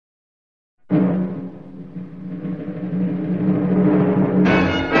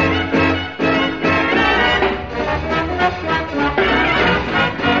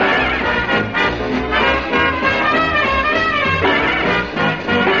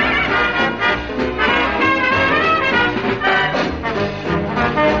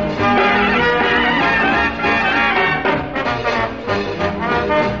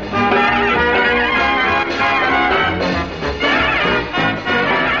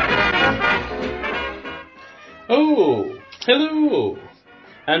Hello,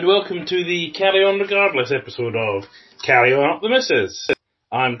 and welcome to the Carry On Regardless episode of Carry On Up the Missus.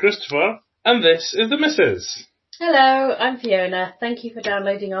 I'm Christopher, and this is the Missus. Hello, I'm Fiona. Thank you for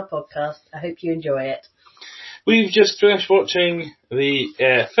downloading our podcast. I hope you enjoy it. We've just finished watching the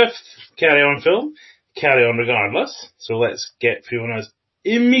fifth Carry On film, Carry On Regardless, so let's get Fiona's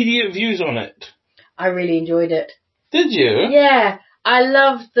immediate views on it. I really enjoyed it. Did you? Yeah, I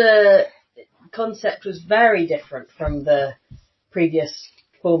loved the concept was very different from the previous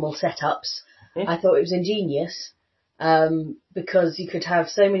formal setups. I thought it was ingenious because you could have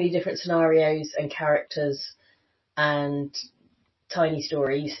so many different scenarios and characters and tiny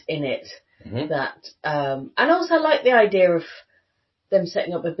stories in it that and also I like the idea of them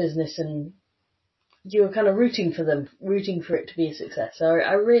setting up a business and you were kind of rooting for it to be a success. So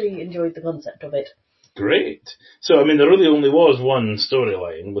I really enjoyed the concept of it. Great. So, I mean, there really only was one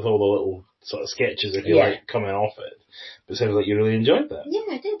storyline with all the little sort of sketches, if you like, coming off it. But it sounds like you really enjoyed that.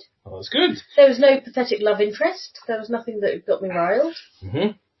 Yeah, I did. Oh, that's good. There was no pathetic love interest. There was nothing that got me riled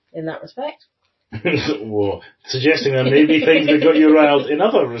in that respect. Well, suggesting there may be things that got you riled in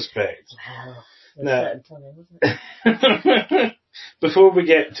other respects. Well, certain time, wasn't it? Before we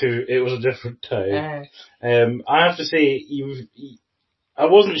get to It Was a Different Time, I have to say, I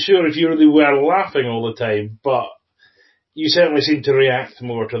wasn't sure if you really were laughing all the time, but you certainly seemed to react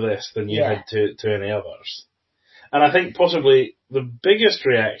more to this than you had to any others. And I think possibly the biggest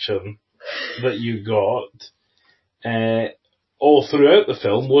reaction that you got all throughout the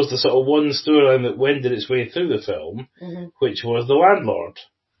film was the sort of one storyline that wended its way through the film, which was the landlord.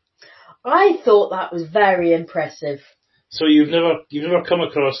 I thought that was very impressive. So you've never come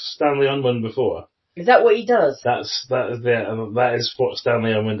across Stanley Unwin before? Is that what he does? That is what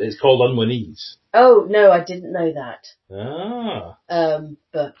Stanley Unwin. It's called Unwinese. Oh no, I didn't know that. Ah.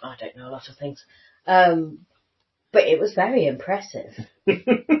 But I don't know a lot of things. But it was very impressive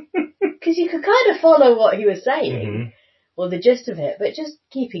because you could kind of follow what he was saying, or the gist of it, but just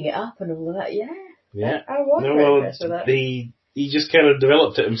keeping it up and all of that. Yeah. I was very impressed with that. He just kind of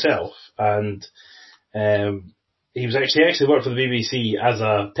developed it himself, and he actually worked for the BBC as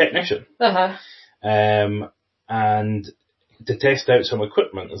a technician. And to test out some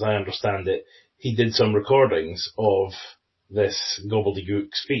equipment, as I understand it, he did some recordings of this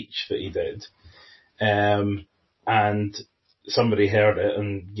gobbledygook speech that he did. And somebody heard it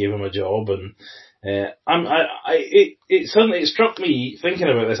and gave him a job, and it struck me thinking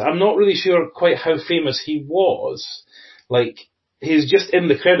about this. I'm not really sure quite how famous he was. Like, he's just in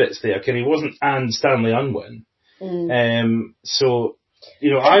the credits there, he wasn't and Stanley Unwin. So, I've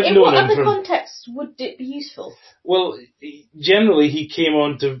known him from... In what other contexts would it be useful? Well, generally he came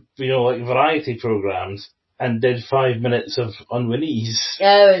on to, like variety programs and did 5 minutes of Unwinese.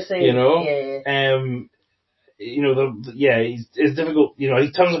 Oh, I see. It's difficult, he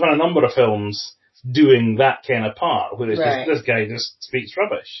turns up in a number of films doing that kind of part, where it's just, this guy just speaks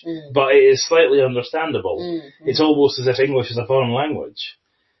rubbish. But it is slightly understandable. It's almost as if English is a foreign language.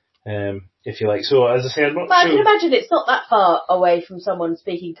 If you like. So, as I say, I'm not sure. I can imagine it's not that far away from someone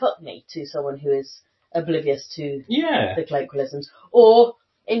speaking Cockney to someone who is oblivious to the colloquialisms. Or,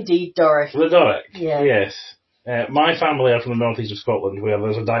 indeed, Doric. The Doric, yes. My family are from the northeast of Scotland, where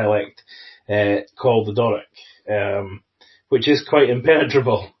there's a dialect called the Doric, which is quite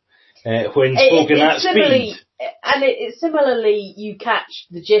impenetrable when spoken at speed. And similarly, you catch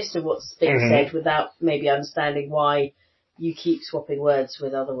the gist of what's being said without maybe understanding why you keep swapping words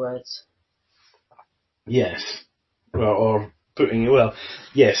with other words. Yes. There are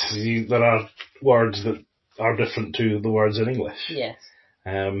words that are different to the words in English. Yes.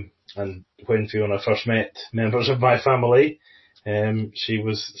 And when Fiona first met members of my family, she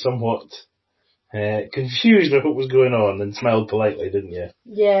was somewhat confused with what was going on and smiled politely, didn't you?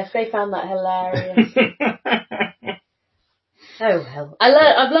 Yes, they found that hilarious. Oh well.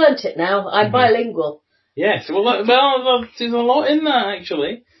 I've learnt it now. I'm bilingual. Yes, there's a lot in that,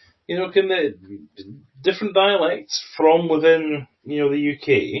 actually. Different dialects from within, the UK.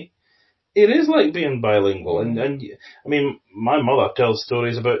 It is like being bilingual. And I mean, my mother tells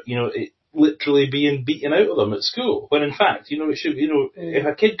stories about, it literally being beaten out of them at school. When in fact, it should, if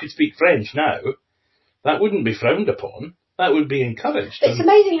a kid could speak French now, that wouldn't be frowned upon. That would be encouraged. It's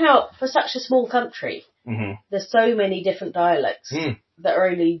amazing how, for such a small country, there's so many different dialects that are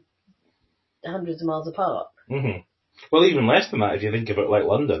only hundreds of miles apart. Well, even less than that if you think about like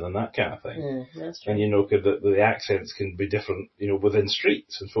London and that kind of thing. That's true. And the accents can be different, within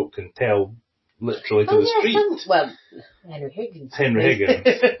streets, and folk can tell literally to the street. Henry Higgins. I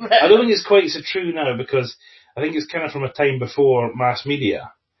don't think it's quite so true now, because I think it's kind of from a time before mass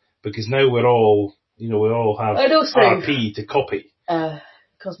media, because now we're all, we all have And also, RP to copy.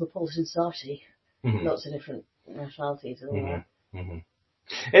 Cosmopolitan Society. Mm-hmm. Lots of different nationalities and all that. Mm-hmm.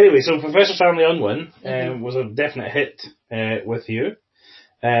 Anyway, so Professor Family Unwin was a definite hit with you.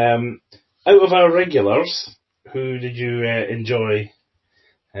 Out of our regulars, who did you enjoy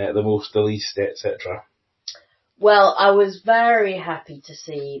the most, the least, etc.? Well, I was very happy to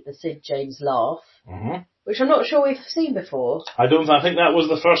see the Sid James laugh, which I'm not sure we've seen before. I think that was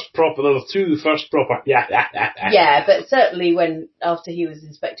the first proper, the two first proper, Yeah, but certainly after he was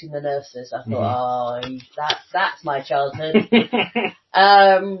inspecting the nurses, I thought, that's my childhood.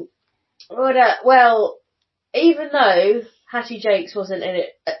 Well, even though Hattie Jakes wasn't in it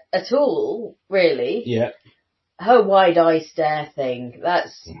at all, really. Yeah. Her wide eye stare thing,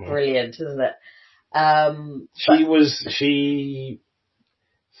 that's brilliant, isn't it? She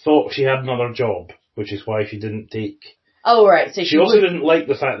thought she had another job, which is why she didn't take. Oh, right. So she also didn't like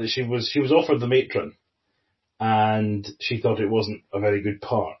the fact that she was offered the matron, and she thought it wasn't a very good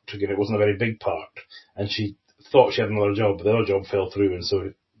part. Again, it wasn't a very big part, and she thought she had another job, but the other job fell through, and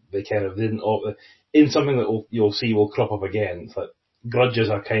so they kind of didn't. In something that you'll see will crop up again, it's like grudges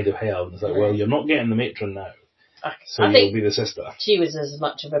are kind of held. It's like, well, you're not getting the matron now. So you'll be the sister. She was as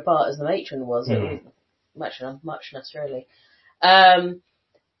much of a part as the matron was. It was muchness, really.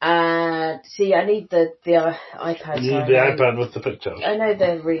 And see, I need the iPad. You need the iPad with the pictures. I know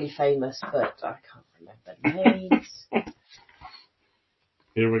they're really famous, but I can't remember names.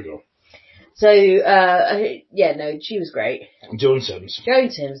 Here we go. So, she was great. Joan Sims,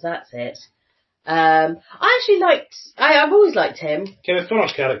 that's it. I actually I've always liked him. Kenneth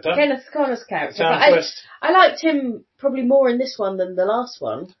Connor's character. I liked him probably more in this one than the last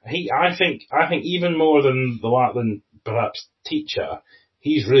one. I think even more than perhaps Teacher,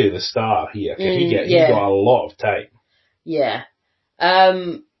 he's really the star here. He's got a lot of time. Yeah.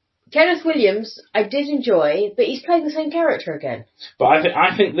 Kenneth Williams, I did enjoy, but he's playing the same character again. But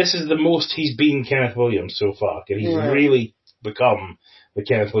I think this is the most he's been Kenneth Williams so far. He's really become the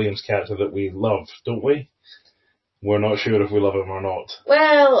Kenneth Williams character that we love, don't we? We're not sure if we love him or not.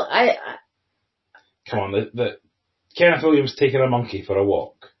 Well, Come on, the Kenneth Williams taking a monkey for a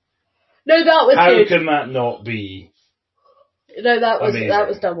walk. No, that was How good. can that not be? No, that was amazing? That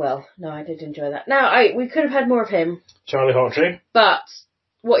was done well. No, I did enjoy that. Now, we could have had more of him. Charlie Hawtrey. But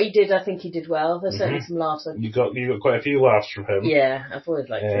what he did, I think he did well. There's certainly some laughs. You got quite a few laughs from him. Yeah, I've always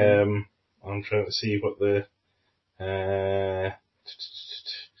liked him. I'm trying to see what the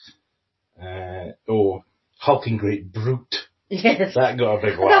hulking great brute. Yes. That got a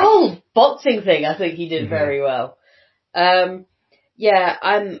big laugh. The whole boxing thing, I think he did very well. I'm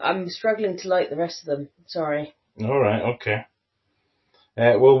struggling to like the rest of them. Sorry. All right. Okay.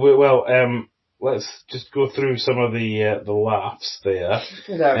 Let's just go through some of the laughs there.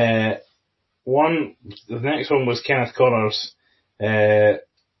 Okay. The next one was Kenneth Connor's.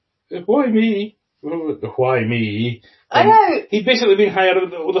 Why me? Why me? I know. He'd basically been hired.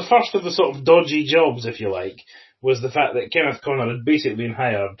 The first of the sort of dodgy jobs, if you like, was the fact that Kenneth Connor had basically been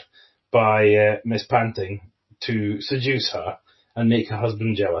hired by Miss Panting to seduce her and make her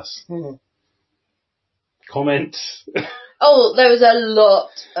husband jealous. Comments? Oh, there was a lot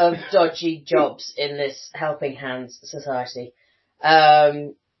of dodgy jobs in this Helping Hands Society.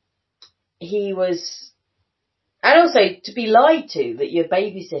 He was, and also to be lied to that you're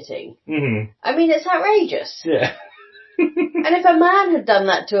babysitting. I mean, it's outrageous. Yeah. And if a man had done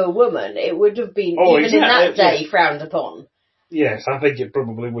that to a woman, it would have been, in that day, frowned upon. Yes, I think it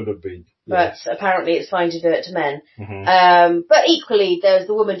probably would have been. Yes. But apparently it's fine to do it to men. But equally, there's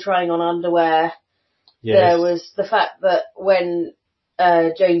the woman trying on underwear. Yes. There was the fact that when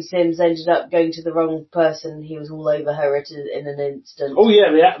Joan Sims ended up going to the wrong person, he was all over her in an instant. Oh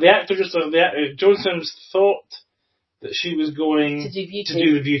yeah, the actress, Joan Sims thought that she was going to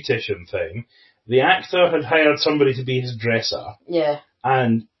do the beautician thing. The actor had hired somebody to be his dresser. Yeah.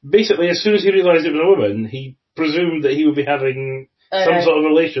 And basically, as soon as he realised it was a woman, he presumed that he would be having some sort of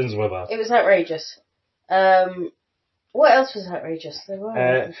relations with her. It was outrageous. What else was outrageous? There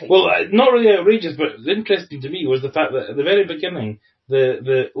were not really outrageous, but interesting to me was the fact that at the very beginning,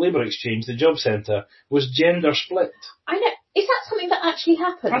 the labour exchange, the job centre, was gender split. I know. Is that something that actually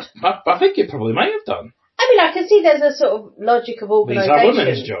happened? I think it probably might have done. I mean, I can see there's a sort of logic of organisation. These are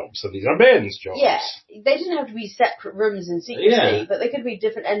women's jobs, and these are men's jobs. Yeah, they didn't have to be separate rooms in secrecy, but they could be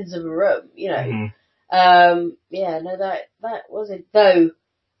different ends of a room, you know. That was it. Though,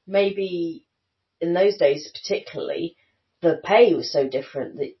 maybe in those days particularly, the pay was so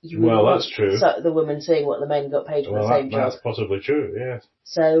different that you wouldn't want that's true. The woman seeing what the men got paid for the same job. That's possibly true, yes.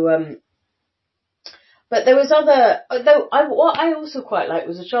 So, but there was other, what I also quite liked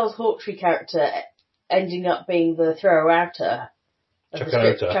was a Charles Hawtrey character ending up being the thrower-outer of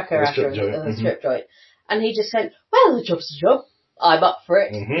the strip joint. And he just said, well, the job's a job. I'm up for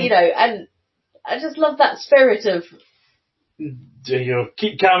it. Mm-hmm. You know, and I just love that spirit of...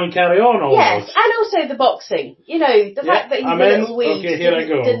 keep calm and carry on almost. Yes, and also the boxing. You know, the fact that he's a little weed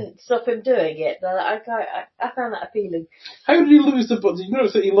didn't stop him doing it. I found that appealing. How did he lose the... Did you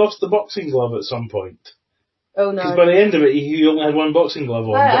notice that he lost the boxing glove at some point? Oh, no. Because by the end of it, he only had one boxing glove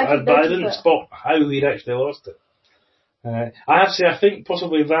on, but I didn't spot how he'd actually lost it. I have to say, I think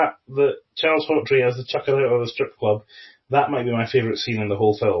possibly that Charles Hawtrey as the chucker out of the strip club, that might be my favourite scene in the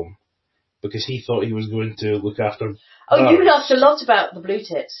whole film. Because he thought he was going to look after... Oh, you laughed a lot about the blue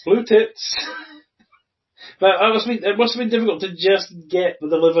tits. Blue tits. It must have been difficult to just get the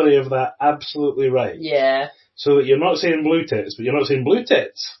delivery of that absolutely right. Yeah. So that you're not saying blue tits, but you're not saying blue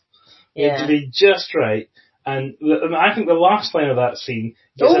tits. Yeah. You have to be just right. And I think the last line of that scene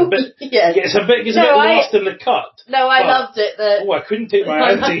gets a bit lost in the cut. No, I loved it. I couldn't take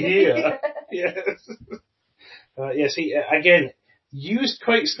my auntie here. Yes. See, again, used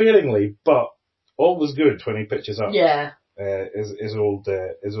quite sparingly, but always good when he pitches up. Yeah. Is old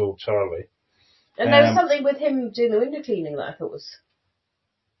Charlie. And there was something with him doing the window cleaning that I thought was...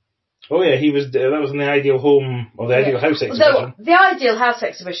 Oh yeah, that was in the Ideal Home, or the Ideal House exhibition. The Ideal House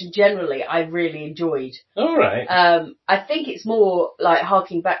exhibition, generally, I really enjoyed. Oh, right. I think it's more like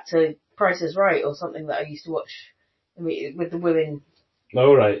harking back to Price is Right, or something that I used to watch with the women.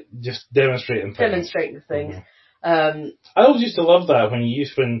 Oh, right. Just demonstrating things. Mm-hmm. I always used to love that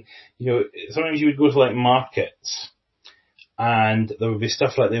sometimes you would go to like markets, and there would be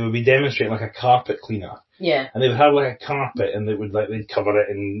stuff like they would be demonstrating like a carpet cleaner. Yeah. And they would have like a carpet and they'd cover it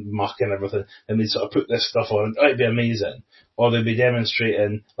in muck and everything and they'd sort of put this stuff on. It'd be amazing. Or they'd be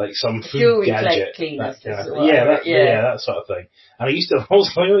demonstrating like some food jewelry gadget. Cleaners, that sort of thing. And I used to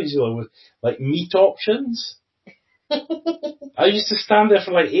also with like meat options. I used to stand there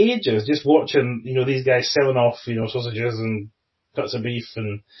for like ages just watching, these guys selling off, sausages and cuts of beef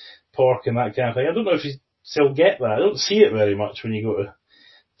and pork and that kind of thing. I don't know if you still get that. I don't see it very much when you go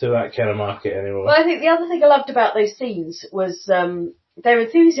to that kind of market anymore. Well, I think the other thing I loved about those scenes was their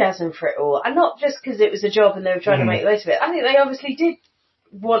enthusiasm for it all. And not just because it was a job and they were trying to make the most of it. I think they obviously did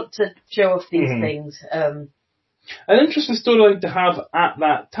want to show off these things. An interesting storyline to have at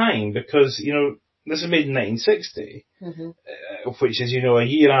that time because, this is made in 1960, which is, a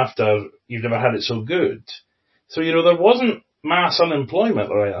year after You've Never Had It So Good. So, there wasn't mass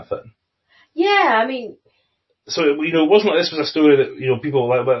unemployment or anything. Yeah, I mean... So, it wasn't like this was a story that, people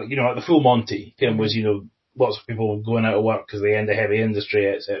like the Full Monty was, lots of people going out of work because they end a heavy industry,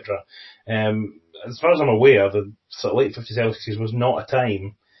 etc. As far as I'm aware, the sort of late 50s, early 60s was not a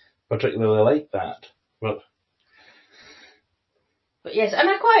time particularly like that. But yes, and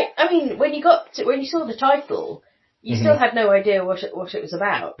when you saw the title, you still had no idea what it was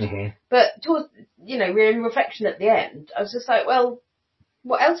about. Mm-hmm. But towards, in reflection at the end, I was just like, well,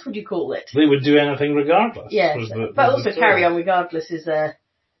 what else would you call it? They would do anything regardless. Yes, but also Carry On Regardless is a...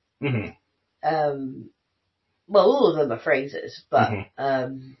 Mm-hmm. All of them are phrases, but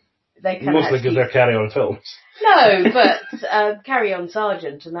they can mostly because they're Carry On films. No, but Carry On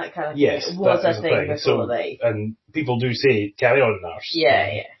Sergeant and that kind of thing was a thing before and people do say Carry On Nurse.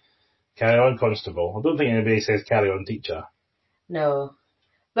 Yeah. Carry On Constable. I don't think anybody says Carry On Teacher. No.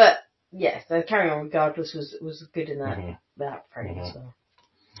 But, yes, the Carry On Regardless was good in that phrase as well.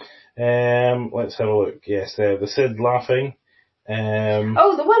 Let's have a look. Yes, the Sid laughing.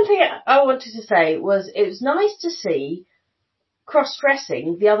 The one thing I wanted to say was it was nice to see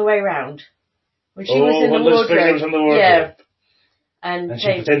cross-dressing the other way around. When she was in the wardrobe. Yeah. And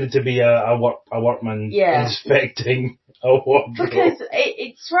she pretended to be a workman inspecting a wardrobe. Because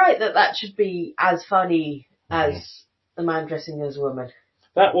it's right that should be as funny as the man dressing as a woman.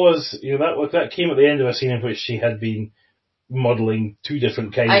 That was, that came at the end of a scene in which she had been modelling two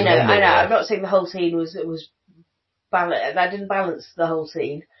different kinds of underwear. I know. I'm not saying the whole scene was balanced. That didn't balance the whole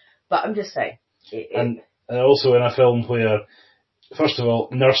scene, but I'm just saying. And also in a film where, first of all,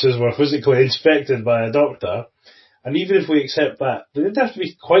 nurses were physically inspected by a doctor, and even if we accept that, they didn't have to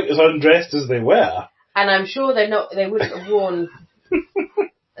be quite as undressed as they were. And I'm sure they wouldn't have worn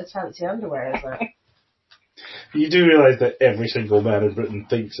as fancy underwear as that. You do realise that every single man in Britain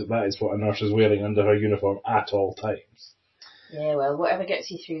thinks that is what a nurse is wearing under her uniform at all times. Yeah, well, whatever gets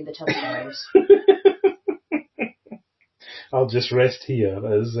you through the tough times. I'll just rest here,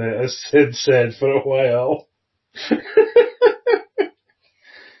 as Sid said for a while.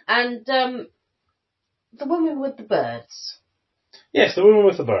 And the woman with the birds. Yes, the woman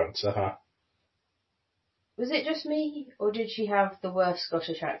with the birds, Was it just me, or did she have the worst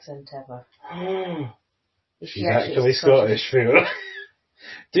Scottish accent ever? She's actually Scottish, Fiona.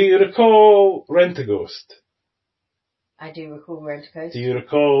 Do you recall Rent-A-Ghost? I do recall Rent-A-Ghost. Do you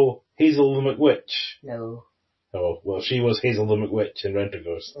recall Hazel the McWitch? No. Oh, well, she was Hazel the McWitch in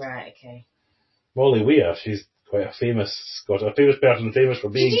Rent-A-Ghost. Right, okay. Molly Weir, she's quite a famous person, famous for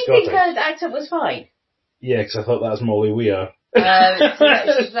being Scottish. Did you think her accent was fine? Yeah, because I thought that was Molly Weir. So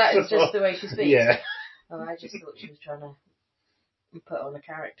that is just the way she speaks? Yeah. Oh, I just thought she was trying to put on a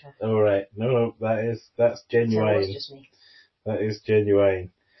character. Alright, no, that's genuine. So it was just me. That is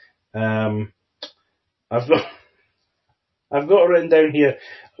genuine. I've got it written down here.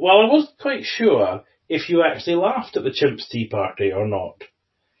 Well, I wasn't quite sure if you actually laughed at the Chimps Tea Party or not.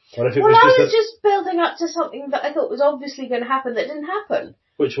 Or if it was I was just building up to something that I thought was obviously going to happen that didn't happen.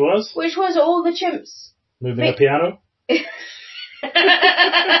 Which was? Which was all the chimps. Moving a piano?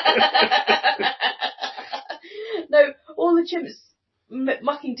 No, all the chimps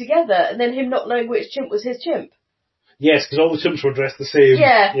mucking together and then him not knowing which chimp was his chimp. Yes, because all the chimps were dressed the same.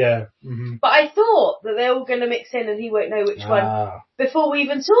 Yeah. Yeah. Mm-hmm. But I thought that they were all going to mix in and he won't know which one before we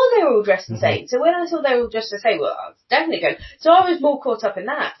even saw they were all dressed the same. So when I saw they were all dressed the same, well, I was definitely going. So I was more caught up in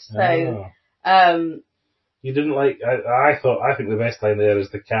that. So, you didn't like, I think the best line there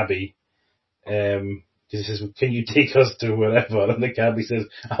is the cabbie. Because he says, can you take us to wherever? And the cabbie says,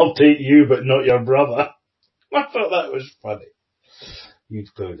 I'll take you, but not your brother. I thought that was funny. You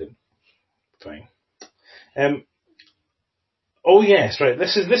closed it. Fine. Oh yes, right.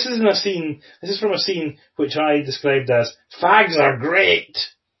 This is from a scene which I described as fags are great,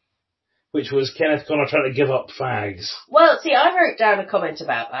 which was Kenneth Connor trying to give up fags. Well, see, I wrote down a comment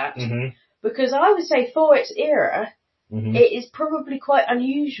about that because I would say for its era, it is probably quite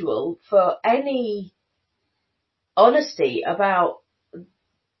unusual for any honesty about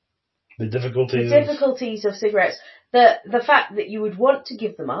the difficulties of cigarettes. The fact that you would want to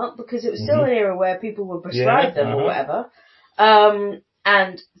give them up because it was still an era where people would prescribe them or whatever.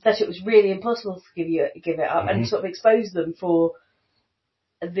 And that it was really impossible to give it up and sort of expose them for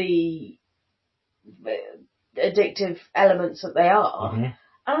the addictive elements that they are. And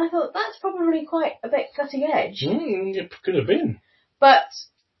I thought that's probably quite a bit cutting edge. It could have been. But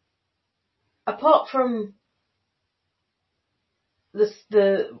apart from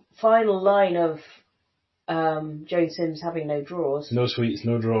the final line of Joan Sims having no drawers. No sweets,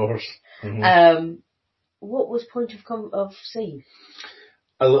 no drawers. What was point of scene?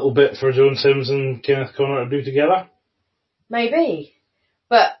 A little bit for Joan Sims and Kenneth Connor to do together? Maybe.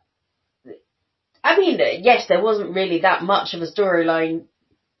 But, I mean, yes, there wasn't really that much of a storyline.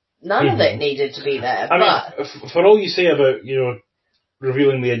 None of it needed to be there. I mean, for all you say about,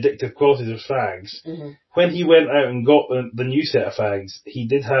 revealing the addictive qualities of fags, when he went out and got the new set of fags, he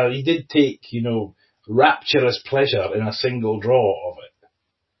did take, rapturous pleasure in a single draw of it.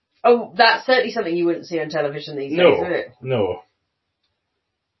 Oh, that's certainly something you wouldn't see on television these days, would it? No.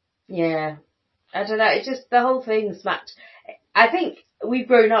 Yeah. I don't know, it just, the whole thing smacked. I think we've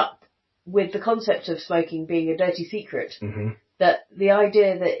grown up with the concept of smoking being a dirty secret. That the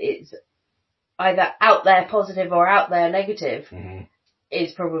idea that it's either out there positive or out there negative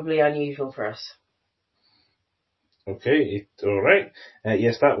is probably unusual for us. Okay, alright.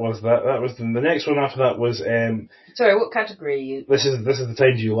 Yes, that was that. That was the next one after that was sorry, what category are you? This is the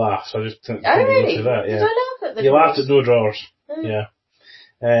time you laugh, so I just Oh really? Go that, yeah. Did I laugh at the You drawers? laughed at no drawers. Yeah.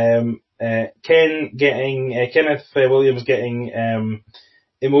 Kenneth Williams getting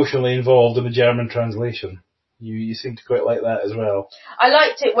emotionally involved in the German translation. You seem to quite like that as well. I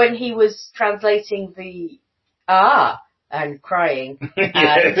liked it when he was translating the and crying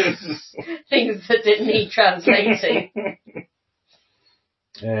and things that didn't need translating.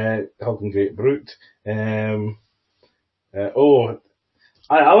 Hulk and Great Brute. I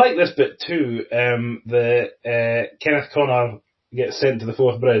like this bit too. Kenneth Connor gets sent to the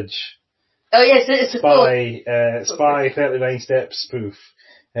Fourth Bridge. Oh yes, it's a Spy 39 Steps spoof.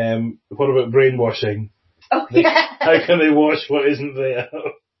 What about brainwashing? Oh yeah. How can they wash what isn't there?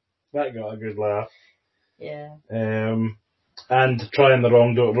 That got a good laugh. Yeah. And trying the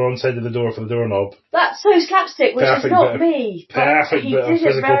wrong side of the door for the doorknob. That's so slapstick, which is not me. Perfect bit of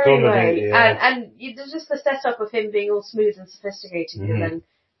physical comedy. Yeah. And there's just the setup of him being all smooth and sophisticated and then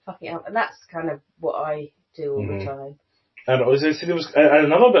fucking it up. And that's kind of what I do all the time. And there was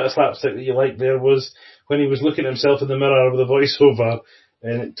another bit of slapstick that you liked there was when he was looking at himself in the mirror with a voiceover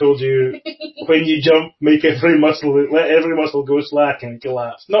and it told you, when you jump, let every muscle go slack and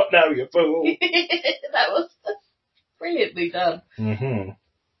collapse. Not now, you fool. That was brilliantly done.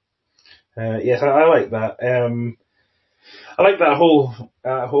 Yes, I like that. I like that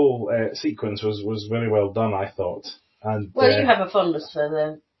whole sequence was very well done, I thought. And well, you have a fondness for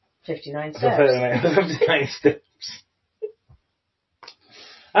the 59 For steps. 59 steps.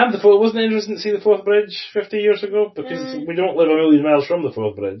 And wasn't it interesting to see the Forth Bridge 50 years ago? Because we don't live a million miles from the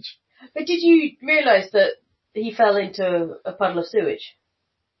Forth Bridge. But did you realise that he fell into a puddle of sewage?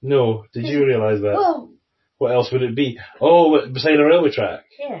 No. Did you realise that? Well... What else would it be? Oh, beside a railway track?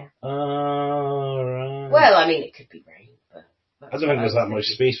 Yeah. Right. Well, I mean, it could be rain, but... I don't think there's that much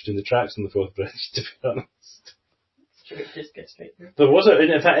space between the tracks and the Forth Bridge, to be honest. It's true, it just goes straight through. There was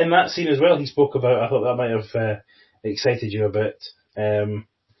in fact, in that scene as well, he spoke about, I thought that might have excited you a bit,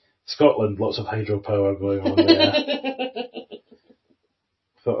 Scotland, lots of hydropower going on there.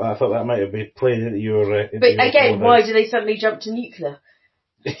 I thought that might have been playing into your... but again, why do they suddenly jump to nuclear?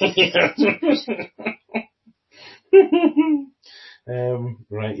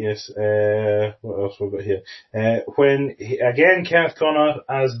 Right, yes. What else have we got here? When, again, Kenneth Connor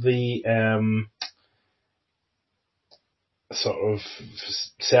as the sort of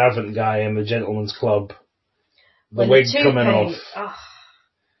servant guy in the gentleman's club. The wig coming off. Oh.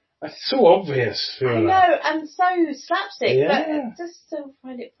 It's so obvious. I know, and so slapstick, but I just still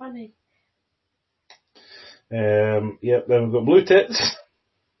find it funny. Yep, then we've got blue tits.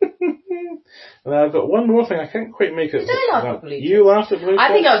 And I've got one more thing, I can't quite make it. Did I laugh at blue tits? You laughed at blue tits? I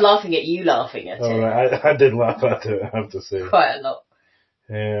think I was laughing at you laughing at it. Right, I did laugh at it, I have to say. Quite a lot.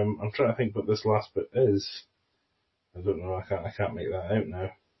 I'm trying to think what this last bit is. I don't know, I can't make that out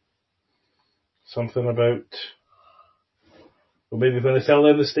now. Something about... Well, maybe when they fell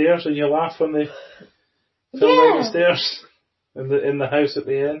down the stairs, and you laugh when they fell down the stairs in the house at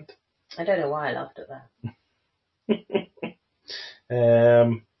the end. I don't know why I laughed at that.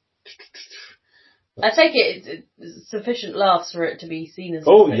 I take it's sufficient laughs for it to be seen as...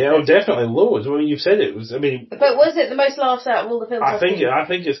 Oh yeah, definitely loads. Well, you've said it was. I mean, but was it the most laughs out of all the films? I think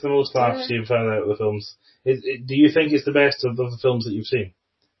it's the most laughs you've found out of the films. Do you think it's the best of the films that you've seen?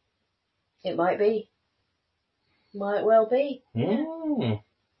 It might be. Might well be.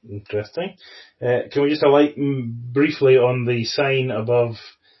 Interesting. Can we just alight briefly on the sign above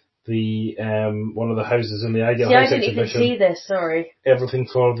the one of the houses in the Ideal House exhibition? I didn't even see this. Sorry. Everything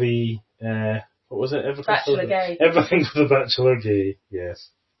for the what was it? Bachelor Gay. Everything for the Bachelor Gay. Yes.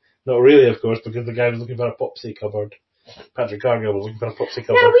 Not really, of course, because the guy was looking for a Popsy cupboard. Patrick Cargill was looking for a Popsy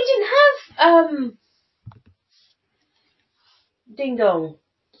cupboard. No, we didn't have Ding Dong.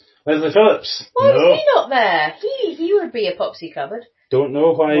 Leslie Phillips. Why was he not there? He would be a Popsy cupboard. Don't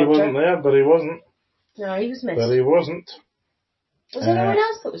know why he wasn't there, but he wasn't. No, he was missed. But he wasn't. Was there anyone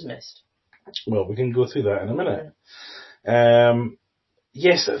else that was missed? Well, we can go through that in a minute.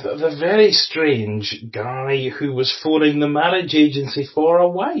 Yes, the very strange guy who was phoning the marriage agency for a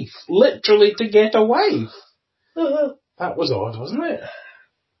wife. Literally to get a wife. That was odd, wasn't it?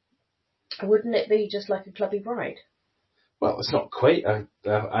 Wouldn't it be just like a clubby bride? Well, it's not quite. I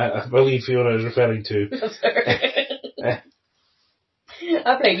believe Fiona is referring to.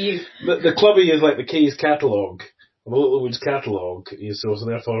 I blame you. The clubby is like the K's catalogue, the Littlewoods catalogue. So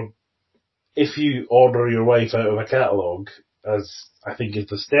therefore, if you order your wife out of a catalogue, as I think is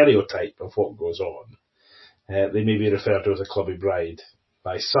the stereotype of what goes on, they may be referred to as a clubby bride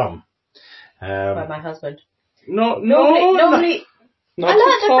by some. By my husband. Normally, I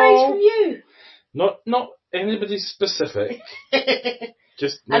learnt the phrase from you. Not anybody specific.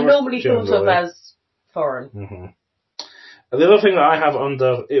 Just and normally thought of as foreign. Mm-hmm. The other thing that I have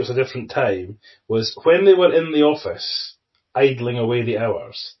under It Was a Different Time was when they were in the office, idling away the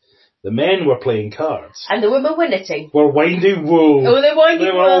hours, the men were playing cards. And the women were knitting. Were winding wool. Oh, they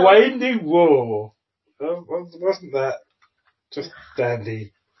were winding wool. Wasn't that just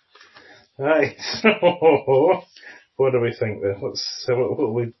dandy? Right. What do we think then? What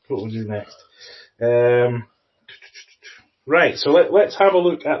will we do next? Right, so let's have a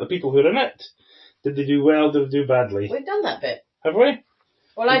look at the people who are in it. Did they do well? Did they do badly? We've done that bit. Have we?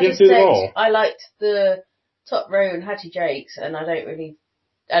 Well, I just said I liked the top row and Hattie Jakes, and I don't really...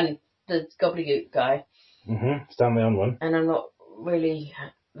 And the gobbledygook guy. Stanley Unwin. And I'm not really...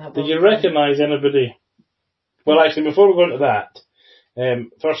 Did you recognise anybody? Well, actually, before we go into that,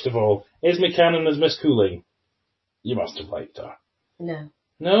 first of all, Esme Cannon as Miss Cooling. You must have liked her. No.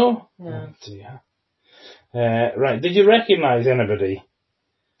 No? No. Oh, dear. Right, did you recognise anybody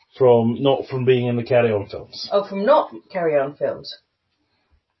not from being in the Carry On films? Oh, from not Carry On films?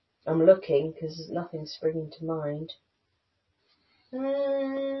 I'm looking, because nothing's springing to mind.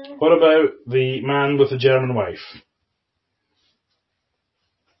 What about the man with the German wife?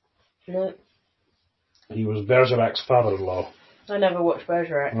 No. He was Bergerac's father-in-law. I never watched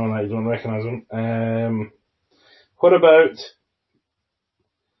Bergerac. Oh, no, you don't recognise him. What about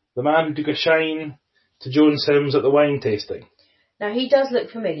the man who took a shine to Joan Sims at the wine tasting? Now, he does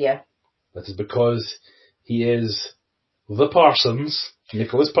look familiar. That is because he is the Parsons,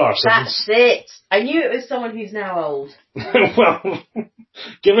 Nicholas Parsons. That's it. I knew it was someone who's now old. Well,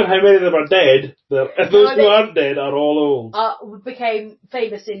 given how many of them are dead, those who aren't dead are all old. Became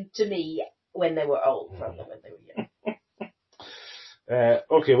famous to me when they were old, rather than when they were young.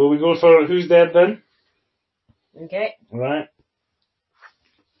 Okay, well, we go for who's dead then? Okay. Right.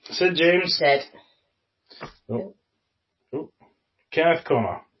 Sid James. Dead. Oh. Kenneth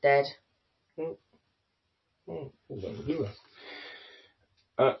Connor. Dead.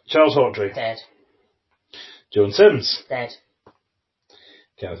 Charles Hawtrey. Dead. Joan Sims. Dead.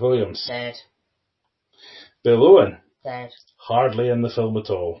 Kenneth Williams. Dead. Bill Owen. Dead. Hardly in the film at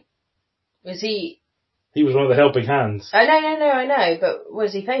all. Was he... He was one of the helping hands. I know, but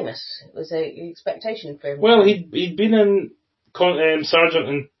was he famous? Was there expectation for him? Well, he'd been in Sergeant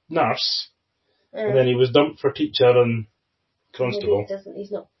and Nurse, and then he was dumped for teacher and constable. Maybe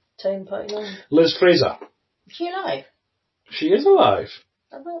he's not tone putting on. Liz Fraser. Is she alive? She is alive.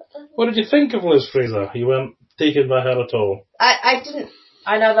 What did you think of Liz Fraser? You weren't taken by her at all. I didn't.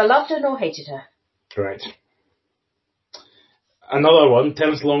 I neither loved her nor hated her. Right. Another one,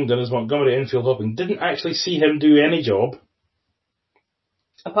 Terence Longdon as Montgomery Enfield Hopkins. Didn't actually see him do any job.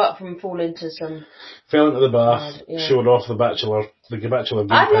 Apart from fall into some... Fell into the bath, showed off the Bachelor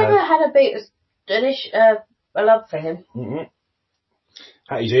I've never had a love for him. Mm-hmm.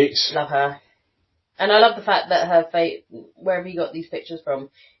 Hattie Jakes. Love her. And I love the fact that her wherever you got these pictures from,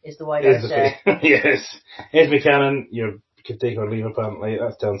 is the White House there. Yes. Esme Cannon, you could take or leave apparently.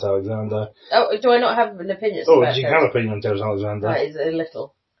 That's Terence Alexander. Oh, do I not have an opinion? Oh, do you have an opinion on Terence Alexander? That is a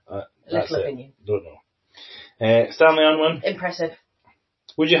little opinion. Don't know. Stanley Unwin. Impressive.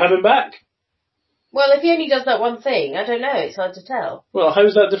 Would you have him back? Well, if he only does that one thing, I don't know. It's hard to tell. Well,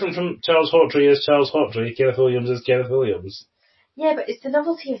 how's that different from Charles Hawtrey as Charles Hawtrey, Kenneth Williams as Kenneth Williams? Yeah, but it's the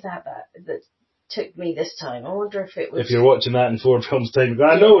novelty of that took me this time. I wonder if it was... If you're watching that in 4 films time,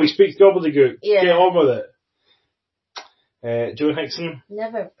 I know he speaks gobbledygook. Yeah. Get on with it. Joan Hickson.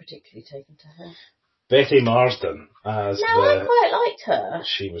 Never particularly taken to her. Betty Marsden as I quite liked her.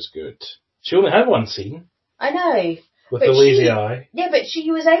 She was good. She only had one scene. I know. With the lazy eye. Yeah, but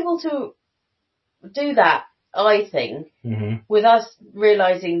she was able to do that eye thing with us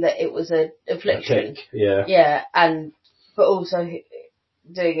realising that it was an affliction. Yeah. Yeah, but also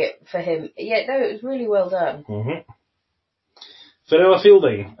doing it for him. Yeah, no, it was really well done. Fiorella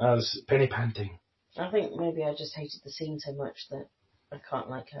Fielding as Penny Panting. I think maybe I just hated the scene so much that I can't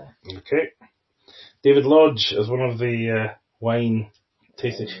like her. Okay. David Lodge as one of the wine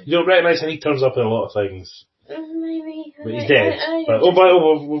tasting. You don't recognise him, he turns up in a lot of things. Maybe. But he's dead.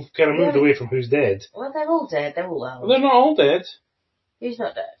 We've kind of moved away from who's dead. Well, they're all dead. They're all old. Well, they're not all dead. Who's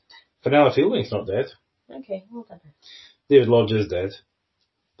not dead? Fiorella Fielding's not dead. Okay, well done. David Lodge is dead.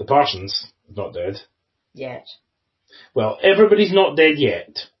 The Parsons is not dead. Yet. Well, everybody's not dead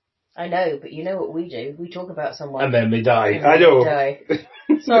yet. I know, but you know what we do. We talk about someone. And then they die. I know.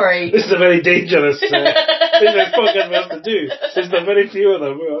 Sorry. This is a very dangerous thing podcast we have to do, since there are very few of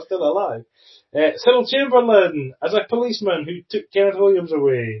them who are still alive. Cyril Chamberlain as a policeman who took Kenneth Williams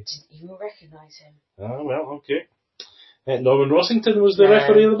away. Didn't even recognise him. Oh, well, okay. Norman Rossington was the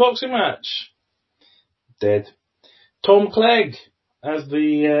referee of the boxing match. Dead. Tom Clegg as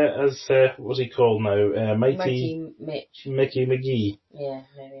what's he called now? Mighty Mitch. Mickey McGee. Yeah,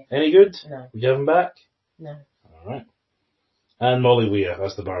 maybe. Any good? No. Would you have him back? No. Alright. And Molly Weir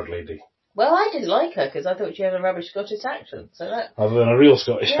as the Bird Lady. Well, I didn't like her because I thought she had a rubbish Scottish accent, so that... Other than a real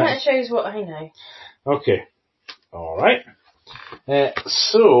Scottish accent. Yeah, that shows what I know. Okay. Alright.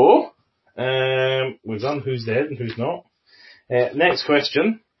 So, we've done who's dead and who's not. Next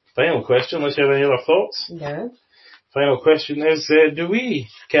question. Final question, unless you have any other thoughts. No. Final question is, do we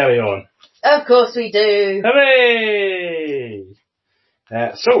carry on? Of course we do. Hooray!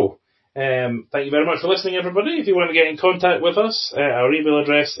 Thank you very much for listening, everybody. If you want to get in contact with us, our email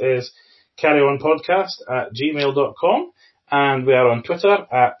address is carryonpodcast@gmail.com, and we are on Twitter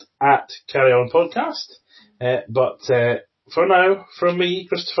at carryonpodcast. But for now, from me,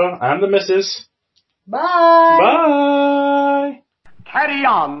 Christopher, and the missus, bye! Bye! Carry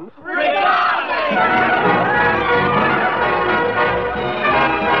on!